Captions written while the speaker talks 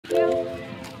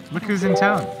Look who's in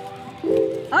town.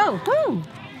 Oh, who?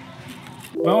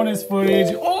 Bonus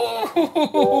footage.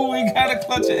 Oh, we got a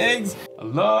clutch of eggs.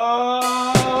 Hello.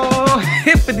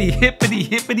 Hippity, hippity,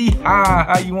 hippity. Ha.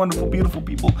 How you wonderful, beautiful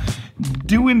people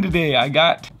doing today? I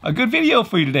got a good video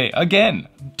for you today. Again,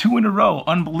 2 in a row.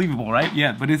 Unbelievable, right?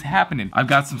 Yeah, but it's happening. I've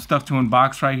got some stuff to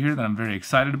unbox right here that I'm very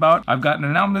excited about. I've got an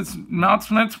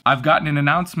announcement. I've got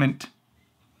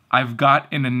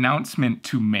an announcement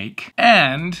to make,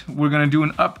 and we're gonna do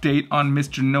an update on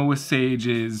Mr. Noah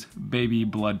Sage's baby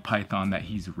blood python that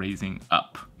he's raising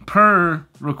up, per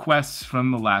requests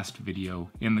from the last video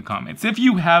in the comments. If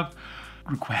you have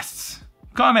requests,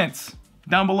 comments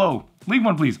down below, leave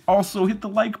one please. Also hit the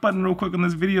like button real quick on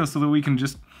this video so that we can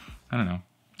just, I don't know,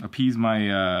 appease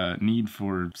my need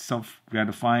for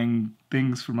self-gratifying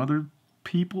things from other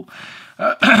people.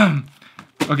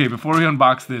 Okay, before we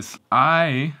unbox this,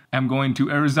 I am going to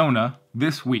Arizona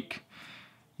this week.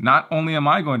 Not only am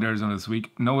I going to Arizona this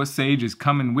week, Noah Sage is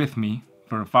coming with me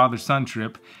for a father-son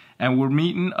trip, and we're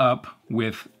meeting up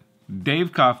with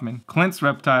Dave Kaufman, Clint's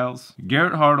Reptiles,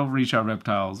 Garrett Hartle, Reach Out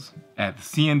Reptiles, at the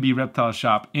CNB Reptile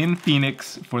Shop in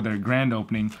Phoenix for their grand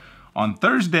opening. On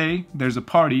Thursday, there's a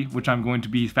party, which I'm going to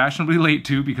be fashionably late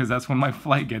to because that's when my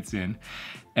flight gets in.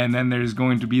 And then there's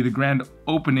going to be the grand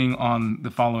opening on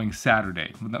the following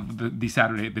Saturday. The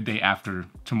Saturday, the day after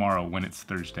tomorrow when it's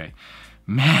Thursday.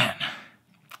 Man,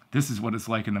 this is what it's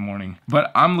like in the morning.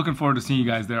 But I'm looking forward to seeing you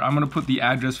guys there. I'm gonna put the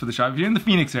address for the shop. If you're in the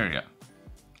Phoenix area,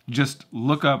 just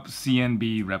look up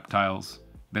CNB Reptiles.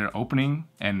 They're opening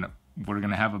and we're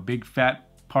gonna have a big fat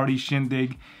party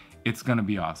shindig. It's gonna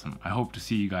be awesome. I hope to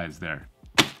see you guys there.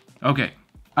 Okay.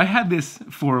 I had this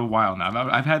for a while now.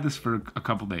 I've had this for a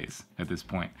couple days at this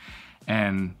point,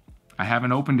 and I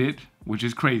haven't opened it, which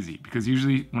is crazy because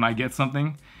usually when I get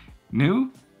something new,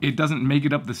 it doesn't make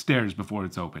it up the stairs before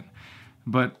it's open.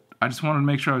 But I just wanted to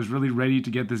make sure I was really ready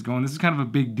to get this going. This is kind of a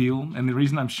big deal, and the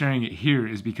reason I'm sharing it here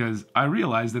is because I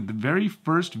realized that the very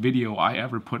first video I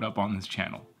ever put up on this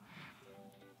channel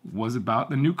was about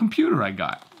the new computer I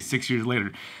got 6 years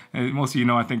later. And most of you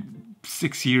know, I think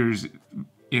 6 years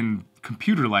in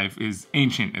computer life is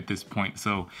ancient at this point,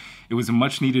 so it was a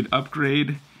much needed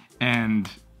upgrade, and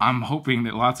I'm hoping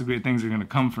that lots of great things are going to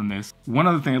come from this. One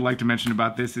other thing I'd like to mention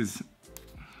about this is,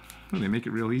 oh, they make it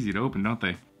real easy to open, don't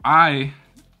they? I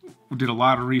did a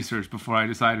lot of research before I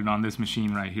decided on this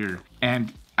machine right here,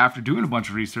 and after doing a bunch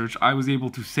of research, I was able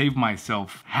to save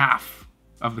myself half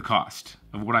of the cost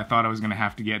of what I thought I was going to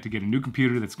have to get a new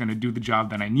computer that's going to do the job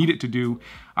that I need it to do,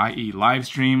 i.e. live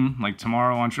stream like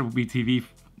tomorrow on Triple B TV.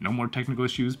 No more technical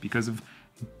issues because of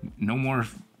no more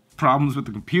problems with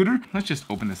the computer. Let's just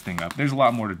open this thing up. There's a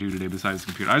lot more to do today besides the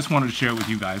computer. I just wanted to share it with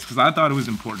you guys because I thought it was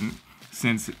important,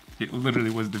 since it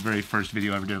literally was the very first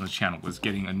video I ever did on this channel, was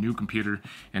getting a new computer.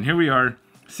 And here we are,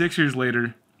 6 years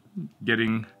later,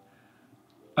 getting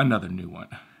another new one.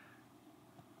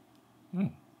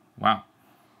 Oh, wow.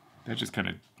 That just kind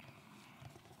of...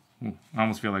 I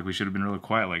almost feel like we should have been really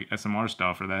quiet, like SMR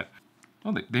style for that.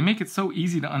 Oh, they make it so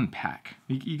easy to unpack.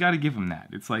 You got to give them that.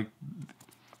 It's like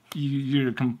you're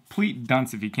a complete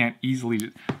dunce if you can't easily...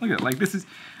 Look at it. Like this is...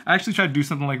 I actually try to do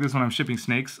something like this when I'm shipping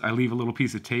snakes. I leave a little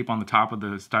piece of tape on the top of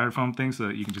the styrofoam thing so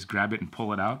that you can just grab it and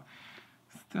pull it out.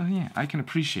 So yeah, I can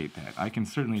appreciate that. I can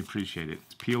certainly appreciate it.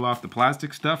 Let's peel off the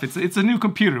plastic stuff. It's a new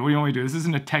computer. What do you want me to do? This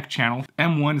isn't a tech channel.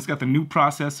 M1, it's got the new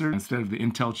processor instead of the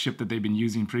Intel chip that they've been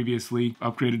using previously.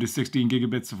 Upgraded to 16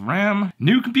 gigabits of RAM.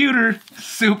 New computer.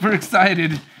 Super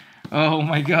excited. Oh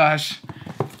my gosh.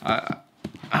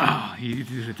 Oh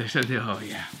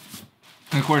yeah.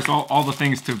 And of course, all the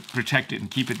things to protect it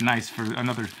and keep it nice for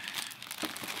another...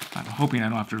 I'm hoping I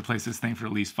don't have to replace this thing for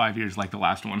at least 5 years like the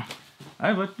last one.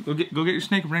 All right, bud, go get your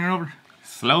snake and bring her over.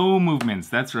 Slow movements,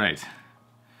 that's right.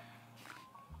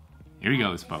 Here he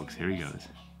goes, folks, here he goes.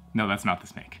 No, that's not the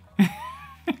snake. There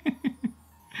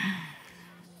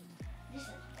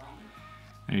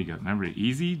you go, remember,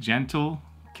 easy, gentle,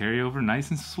 carry over nice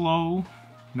and slow.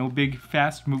 No big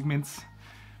fast movements.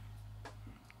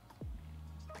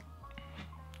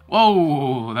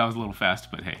 Whoa, that was a little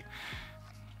fast, but hey.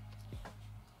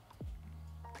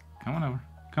 Come on over,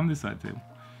 come this side table.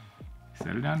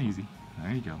 Set her down easy.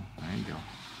 There you go. There you go.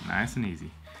 Nice and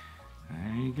easy.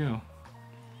 There you go.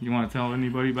 You want to tell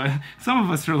anybody about it? Some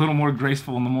of us are a little more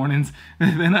graceful in the mornings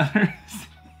than others.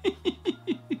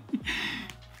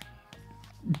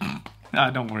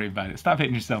 Don't worry about it. Stop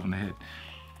hitting yourself in the head.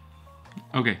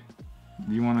 Okay.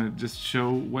 You want to just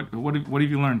show what have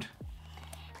you learned?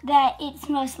 That it's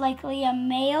most likely a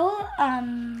male.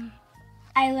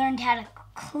 I learned how to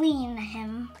clean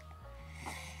him.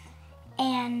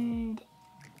 And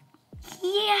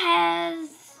he has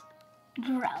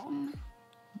grown.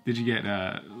 Did you get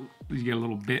a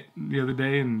little bit the other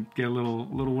day and get a little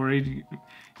worried?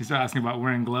 You started asking about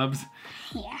wearing gloves.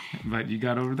 Yeah. But you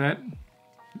got over that.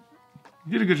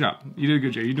 You did a good job. You did a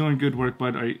good job. You're doing good work,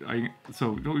 bud.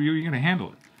 So you're gonna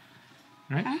handle it,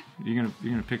 right? Huh? You're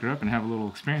gonna pick her up and have a little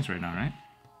experience right now, right?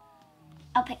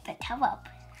 I'll pick the tub up.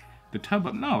 The tub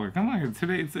up? No, come on.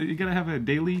 Today you gotta have a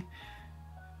daily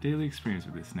experience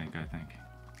with this snake, I think.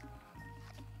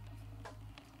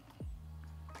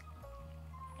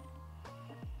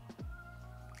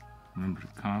 Remember,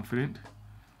 confident.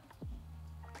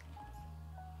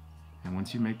 And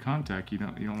once you make contact, you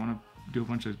don't want to do a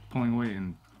bunch of pulling away,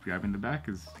 and grabbing the back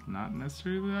is not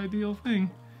necessarily the ideal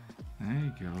thing. There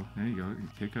you go. There you go.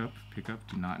 Pick up.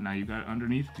 Do not. Now you got it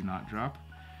underneath. Do not drop.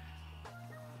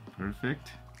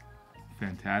 Perfect.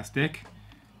 Fantastic.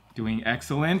 Doing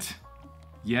excellent.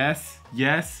 Yes.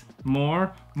 Yes.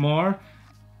 More.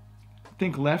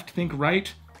 Think left. Think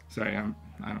right. Sorry, I'm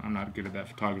not good at that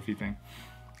photography thing.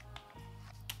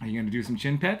 Are you gonna do some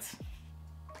chin pets?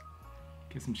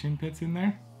 Get some chin pets in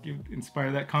there.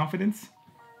 Inspire that confidence.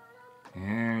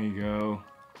 There you go.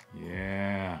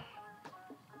 Yeah.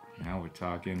 Now we're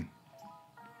talking.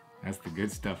 That's the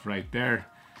good stuff right there.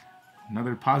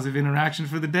 Another positive interaction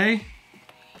for the day.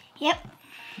 Yep.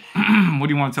 What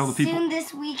do you want to tell the people? Soon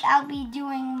this week I'll be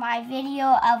doing my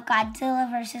video of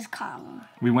Godzilla vs. Kong.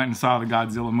 We went and saw the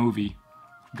Godzilla movie.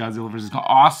 Godzilla vs. Kong.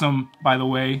 Awesome, by the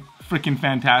way. Freaking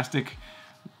fantastic.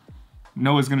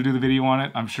 Noah's going to do the video on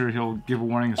it. I'm sure he'll give a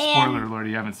warning, a spoiler alert.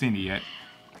 You haven't seen it yet.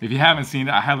 If you haven't seen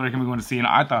it, I highly recommend going to see it.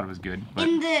 I thought it was good. But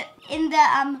in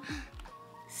the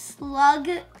slug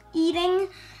eating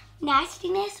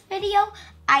nastiness video,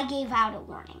 I gave out a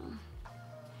warning.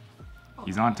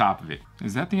 He's on top of it.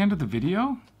 Is that the end of the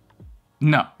video?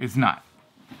 No, it's not.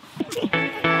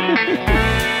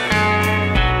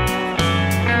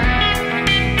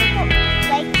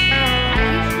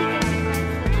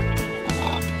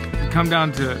 Come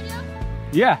down to,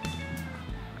 yeah.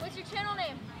 What's your channel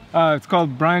name? It's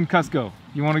called Brian Kusko.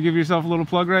 You want to give yourself a little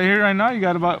plug right here, right now? I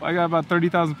got about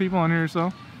 30,000 people on here or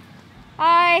so.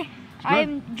 Hi,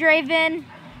 I'm Draven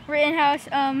Rittenhouse.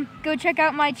 Go check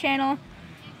out my channel.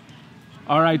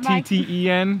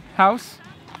 R-I-T-T-E-N House.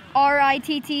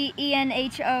 R-I-T-T-E-N-H-O-U-S-E.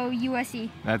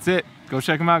 That's it. Go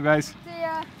check them out, guys. See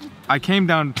ya. I came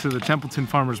down to the Templeton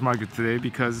Farmers Market today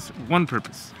because one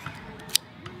purpose.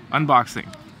 Unboxing.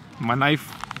 My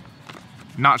knife,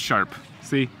 not sharp.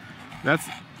 See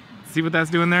what that's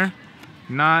doing there?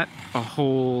 Not a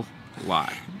whole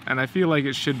lot. And I feel like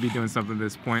it should be doing something at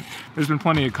this point. There's been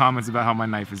plenty of comments about how my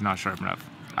knife is not sharp enough.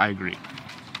 I agree.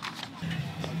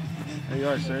 There you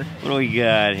are, sir. What do we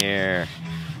got here?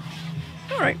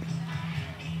 All right.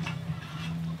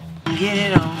 Get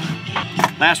it on.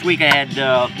 Last week I had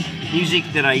music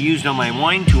that I used on my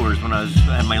wine tours when I was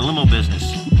at my limo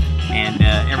business. And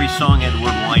every song had the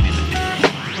word wine in it.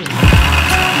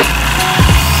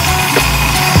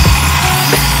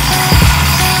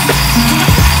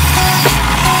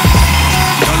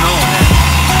 Don't know that.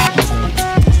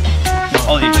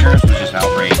 Oh, the insurance was just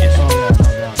outrageous.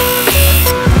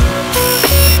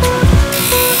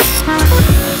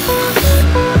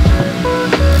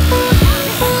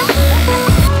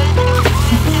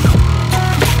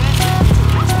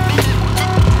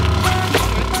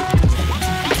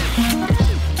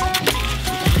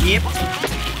 Yep.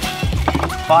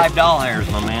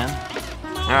 $5, my man.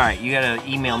 Alright, you gotta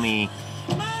email me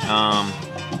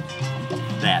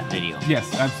that video.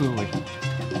 Yes, absolutely.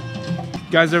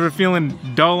 Guys, ever feeling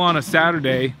dull on a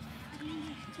Saturday?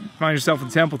 Find yourself in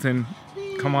Templeton,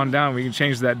 come on down, we can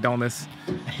change that dullness.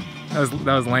 That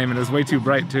was lame, and it was way too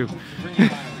bright too.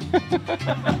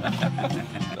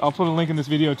 I'll put a link in this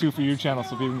video too for your channel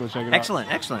so people can go check it out.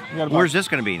 Excellent. Where's this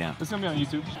gonna be now? It's gonna be on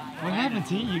YouTube. What happened,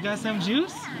 T? You got some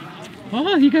juice?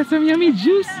 Oh, you got some yummy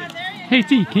juice? Hey,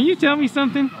 T, can you tell me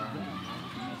something?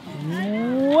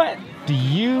 What do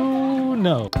you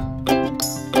know?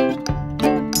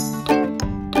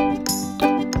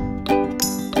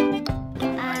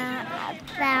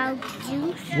 About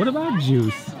juice. What about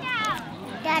juice?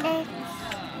 That is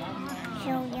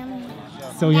so yummy.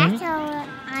 So yummy? That's all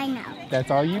I know. That's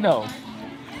all you know.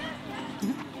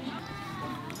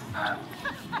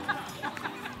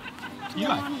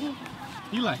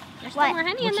 Eli, There's What? some more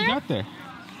honey what in you there. got there?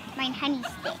 My honey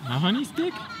stick. A honey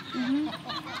stick?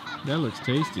 That looks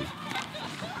tasty.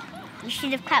 You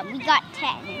should have cut. We got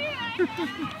 10.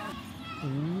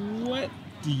 What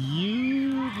do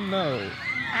you know?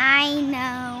 I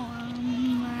know.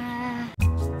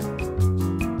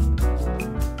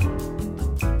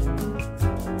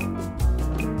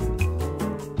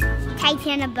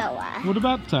 Titanoboa. What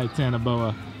about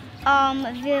Titanoboa?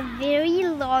 They're very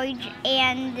large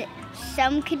and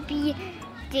some could be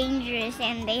dangerous,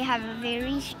 and they have a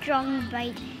very strong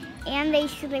bite, and they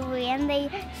slither and they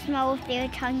smell with their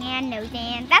tongue and nose,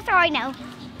 and that's all I know.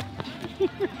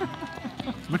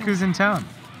 Look who's in town.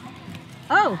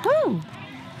 Oh, who?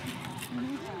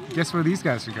 Guess where these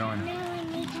guys are going?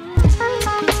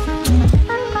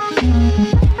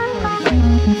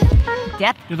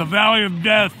 Death To the Valley of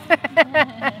Death.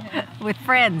 with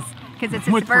friends. Because it's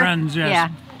his With friends, yes. Yeah,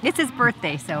 it's his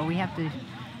birthday, so we have to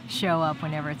show up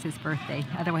whenever it's his birthday.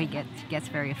 Otherwise, he gets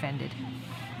very offended.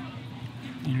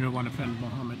 You don't want to offend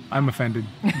Muhammad. I'm offended.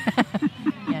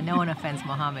 Yeah, no one offends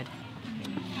Muhammad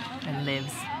and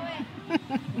lives.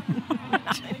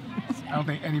 I don't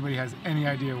think anybody has any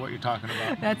idea what you're talking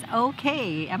about. That's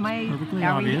okay. Am I? Perfectly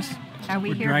are obvious. Are we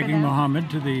We're here dragging for that? Muhammad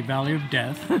to the Valley of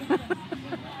Death.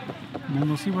 And then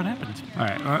we'll see what happens. All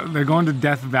right, they're going to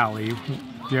Death Valley.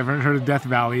 If you ever heard of Death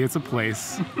Valley, it's a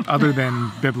place other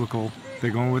than biblical.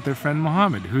 They're going with their friend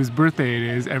Muhammad, whose birthday it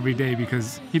is every day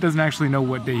because he doesn't actually know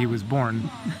what day he was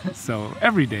born. So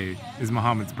every day is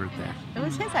Muhammad's birthday. It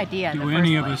was his idea. In Do the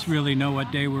any first of us place. really know what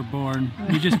day we're born?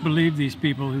 We just believe these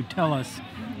people who tell us.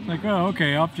 Like, oh,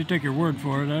 okay, I'll have to take your word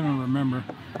for it. I don't remember.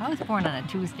 I was born on a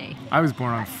Tuesday. I was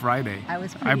born on Friday.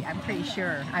 I'm pretty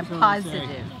sure. I'm So they say.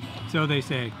 positive. So they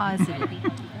say. Positive.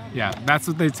 Yeah, that's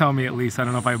what they tell me at least. I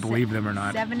don't know if I believe them or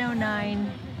not.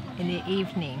 7:09 in the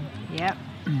evening. Yep.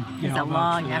 Yeah, It's a I'll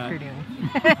vouch long for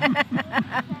that.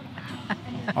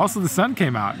 afternoon. Also, the sun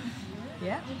came out.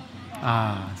 Yeah.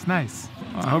 Ah, it's nice.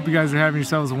 Well, I hope you guys are having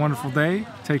yourselves a wonderful day.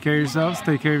 Take care of yourselves.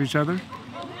 Take care of each other.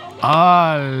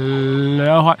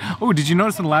 Aloha. Oh, did you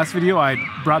notice in the last video I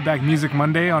brought back Music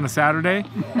Monday on a Saturday?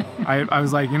 I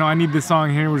was like, I need this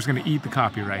song here. We're just going to eat the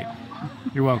copyright.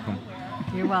 You're welcome.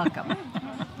 You're welcome.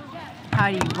 How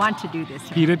do you want to do this?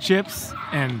 Pita chips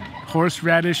and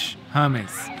horseradish hummus.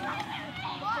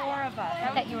 4 of us.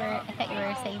 I thought you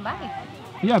were saying bye.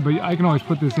 Yeah, but I can always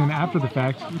put this in after the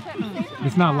fact.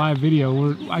 It's not live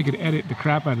video. I could edit the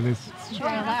crap out of this. It's true.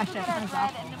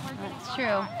 It's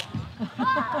true.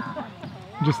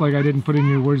 Just like I didn't put in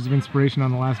your words of inspiration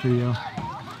on the last video.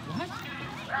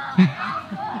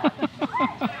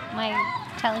 Am I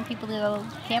telling people to go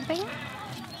camping?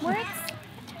 Words?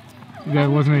 There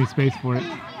wasn't any space for it.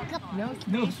 No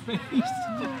space.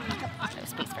 No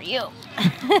space for you.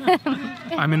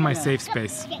 I'm in my safe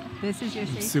space. This is your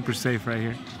safe. Super safe right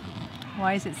here.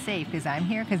 Why is it safe? Because I'm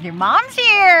here? Because your mom's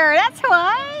here. That's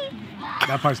why.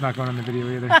 That part's not going in the video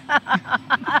either.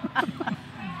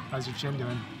 How's your chin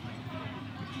doing?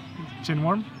 Chin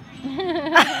warm?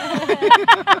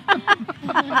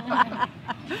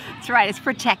 That's right. It's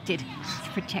protected. It's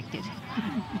protected.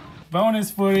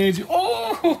 Bonus footage.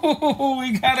 Oh,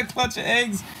 we got a clutch of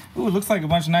eggs. Ooh, it looks like a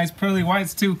bunch of nice pearly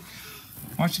whites too.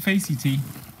 Watch your face, E.T.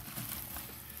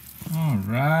 All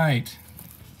right.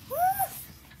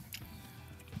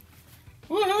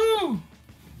 Woohoo!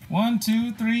 1,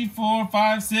 2, 3, 4,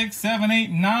 5, 6, 7, 8,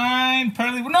 9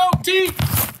 pearly. No, T.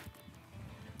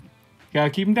 Gotta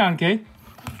keep them down, okay?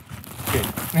 Good.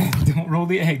 Don't roll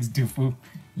the eggs, doofu.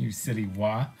 You silly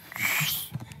wah.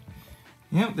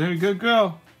 Yep, they're a good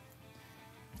girl.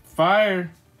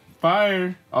 Fire.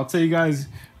 Fire. I'll tell you guys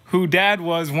who Dad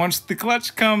was once the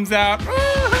clutch comes out.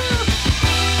 Woo-hoo!